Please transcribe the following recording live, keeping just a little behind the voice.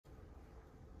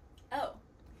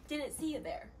didn't see you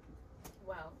there.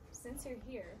 Well, since you're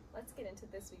here, let's get into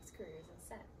this week's Careers in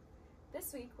Scent.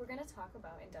 This week, we're going to talk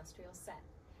about industrial scent.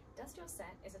 Industrial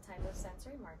scent is a type of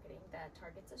sensory marketing that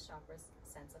targets a shopper's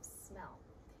sense of smell.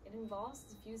 It involves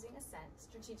diffusing a scent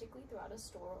strategically throughout a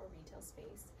store or retail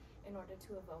space in order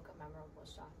to evoke a memorable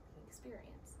shopping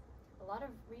experience. A lot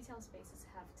of retail spaces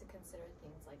have to consider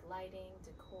things like lighting,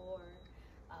 decor,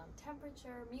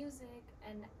 temperature, music,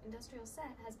 and industrial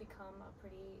scent has become a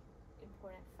pretty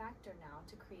important factor now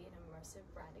to create an immersive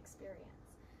brand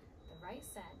experience. The right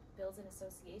scent builds an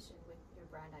association with your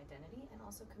brand identity and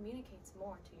also communicates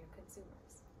more to your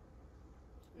consumers.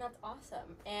 That's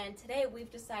awesome. And today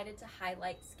we've decided to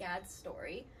highlight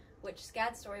SCADBeauty, which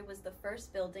SCADBeauty was the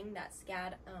first building that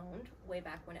SCAD owned way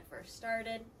back when it first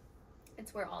started.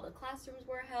 It's where all the classrooms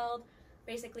were held,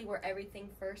 basically where everything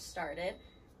first started.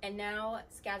 And now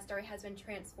SCADBeauty has been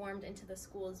transformed into the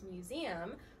school's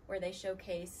museum, where they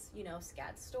showcase,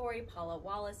 SCAD's story, Paula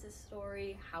Wallace's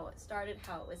story, how it started,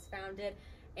 how it was founded,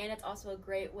 and it's also a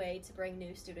great way to bring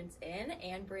new students in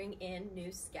and bring in new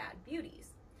SCAD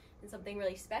beauties. And something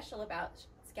really special about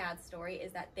SCADBeauty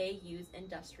is that they use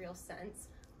industrial scents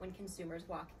when consumers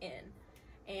walk in.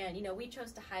 And we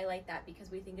chose to highlight that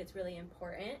because we think it's really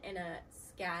important in a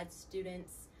SCAD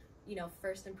student's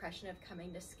first impression of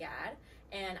coming to SCAD.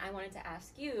 And I wanted to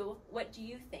ask you, what do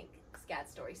you think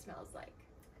SCADBeauty smells like?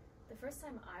 The first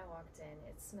time I walked in,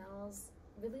 it smells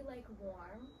really like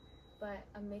warm, but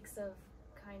a mix of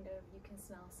you can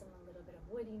smell a little bit of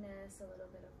woodiness, a little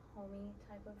bit of homey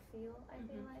type of feel, I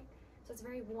feel like. So it's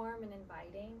very warm and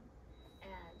inviting,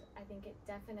 and I think it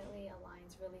definitely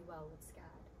aligns really well with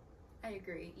SCAD. I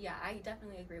agree. Yeah, I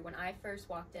definitely agree. When I first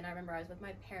walked in, I remember I was with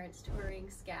my parents touring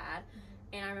SCAD,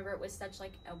 and I remember it was such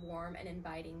like a warm and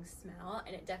inviting smell,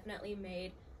 and it definitely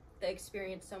made the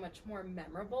experience so much more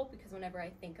memorable, because whenever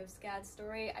I think of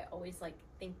SCADBeauty, I always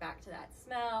think back to that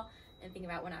smell and think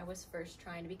about when I was first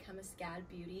trying to become a SCAD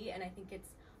beauty. And I think it's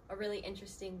a really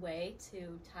interesting way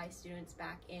to tie students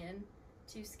back in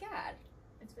to SCAD.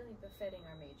 It's really befitting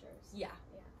our majors. Yeah,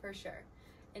 for sure.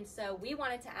 And so we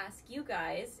wanted to ask you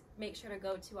guys, make sure to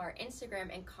go to our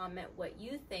Instagram and comment what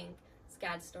you think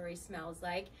SCADBeauty smells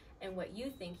like and what you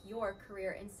think your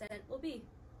career in scent will be.